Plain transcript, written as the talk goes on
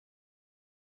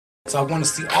So I want to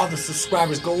see all the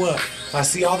subscribers go up. If I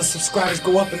see all the subscribers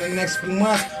go up in the next few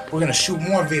months, we're going to shoot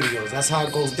more videos. That's how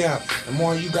it goes down. The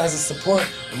more you guys support,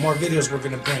 the more videos we're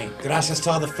going to bring. Gracias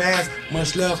to all the fans.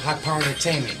 Much love. High Power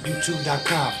Entertainment.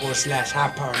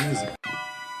 YouTube.com/highpowermusic.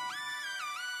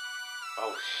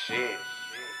 Oh shit.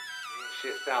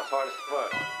 Shit sounds hard as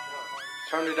fuck.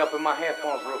 Turn it up in my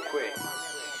headphones real quick.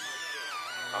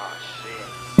 Oh shit.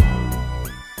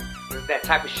 It's that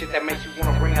type of shit that makes you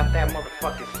want to bring out that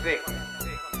motherfucking sick.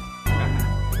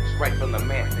 Straight from the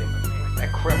method.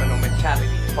 That criminal mentality,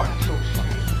 part 2 shit.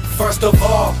 First of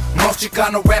all, most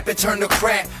Chicano rap it turned to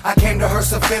crap. I came to hurt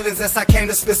some feelings as I came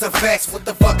to spit some facts. What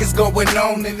the fuck is going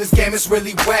on in this game? It's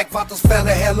really whack. Vatos fell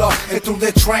the hell off and threw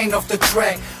their train off the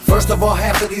track. First of all,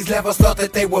 half of these levels thought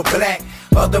that they were black.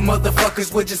 Other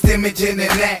motherfuckers were just imaging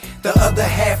and that. The other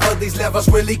half of these levels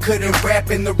really couldn't rap,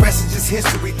 and the rest is just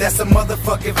history. That's a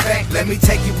motherfucking fact. Let me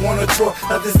take you on a tour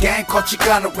of this gang called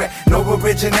Chicano rap. No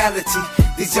originality.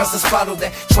 These youngsters follow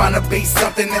that, trying to be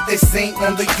something that they seen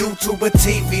on the YouTube or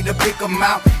TV. To pick them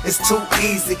out, it's too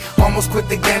easy. Almost quit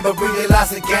the game, but realize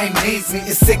the game needs me.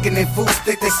 It's sickening, fools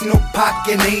think they Snoop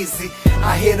Pockin' easy.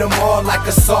 I hit them all like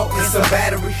assault and some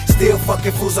battery. Still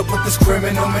fucking fools up with this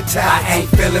criminal mentality. I ain't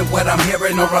feeling what I'm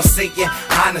hearing or I'm seeing.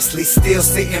 Honestly, still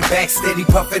sitting back, steady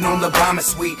puffing on the bomber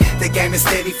suite. The game is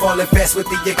steady falling fast with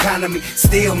the economy.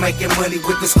 Still making money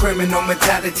with this criminal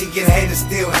mentality. Get haters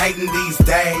still hating these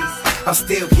days. I'm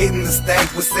still hitting the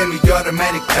stage with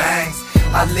semi-automatic things.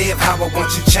 I live how I want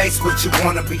you, chase what you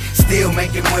wanna be. Still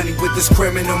making money with this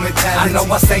criminal mentality. I know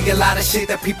I say a lot of shit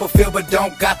that people feel but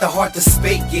don't got the heart to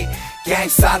speak it. Gang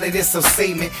solid is some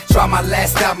semen. Try my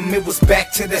last album, it was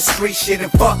back to that street shit.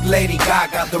 And fuck Lady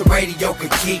Gaga, the radio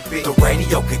could keep it. The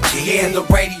radio could keep it. Yeah, the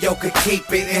radio could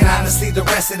keep it. And honestly, the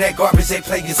rest of that garbage they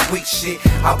play is weak shit.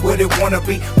 I wouldn't wanna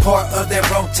be part of that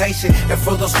rotation, and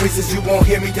for those reasons you won't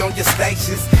hear me on your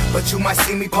stations. But you might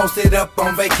see me posted up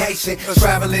on vacation,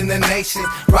 traveling the nation,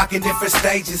 rocking different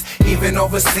stages, even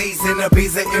overseas in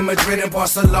Ibiza, in Madrid and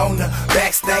Barcelona.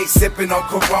 Backstage sipping on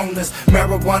Coronas,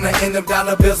 marijuana in them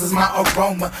dollar bills is my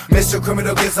aroma. Mr.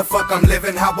 Criminal gives a fuck, I'm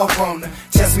living how I wanna.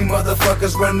 Test me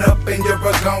motherfuckers, run up in your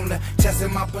Ragona,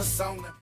 testing my persona.